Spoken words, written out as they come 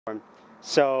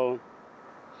So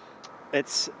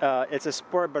it's a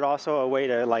sport, but also a way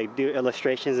to like do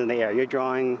illustrations in the air. You're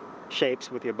drawing shapes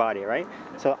with your body, right?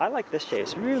 So I like this shape.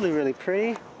 It's really, really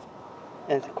pretty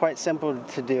and quite simple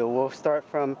to do. We'll start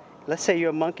from, let's say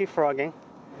you're monkey frogging.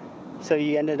 So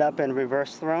you ended up in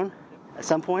reverse throne at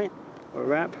some point, or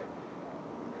wrap.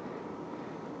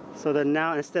 So then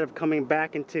now instead of coming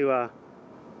back into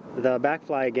the back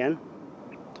fly again,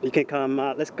 you can come,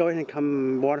 let's go ahead and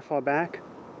come waterfall back.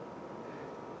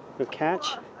 Good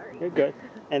catch. You're good.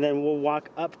 And then we'll walk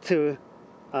up to,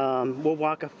 we'll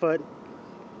walk a foot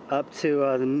up to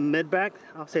the mid back.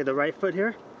 I'll say the right foot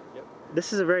here. Yep.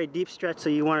 This is a very deep stretch, so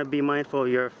you want to be mindful of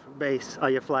your base,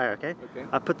 your flyer, okay? Okay.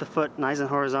 I'll put the foot nice and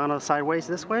horizontal sideways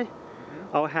this way.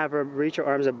 I'll have her reach her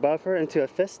arms above her into a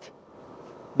fist,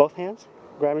 both hands,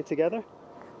 grabbing together.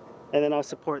 And then I'll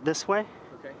support this way.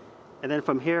 Okay. And then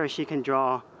from here, she can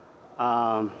draw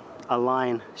a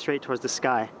line straight towards the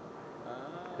sky.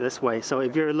 This way. So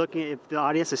if you're looking, if the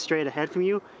audience is straight ahead from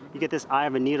you, you get this eye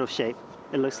of a needle shape.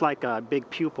 It looks like a big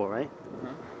pupil, right?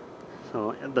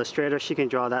 So the straighter she can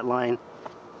draw that line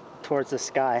towards the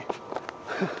sky.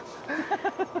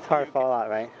 It's hard to fall out,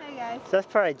 right? Hi guys. So that's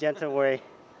probably a gentle way.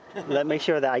 Let make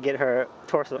sure that I get her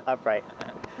torso upright.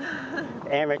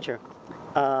 Amateur.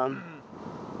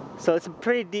 So it's a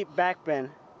pretty deep back bend.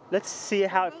 Let's see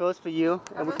how it feels for you,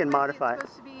 and we can modify it.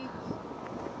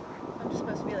 I'm just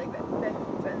supposed to be like that, and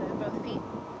then both feet.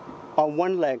 On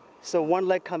one leg. So one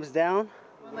leg comes down.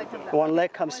 One leg comes up. One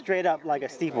leg comes straight up like a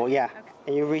steeple, yeah. Okay.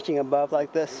 And you're reaching above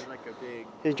like this. Like a big,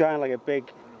 You're drawing like a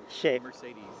big shape.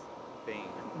 Mercedes thing.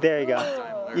 There you go.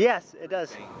 Oh. Yes, it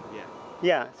does. Thing. Yeah.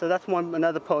 Yeah, so that's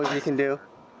another pose you can do.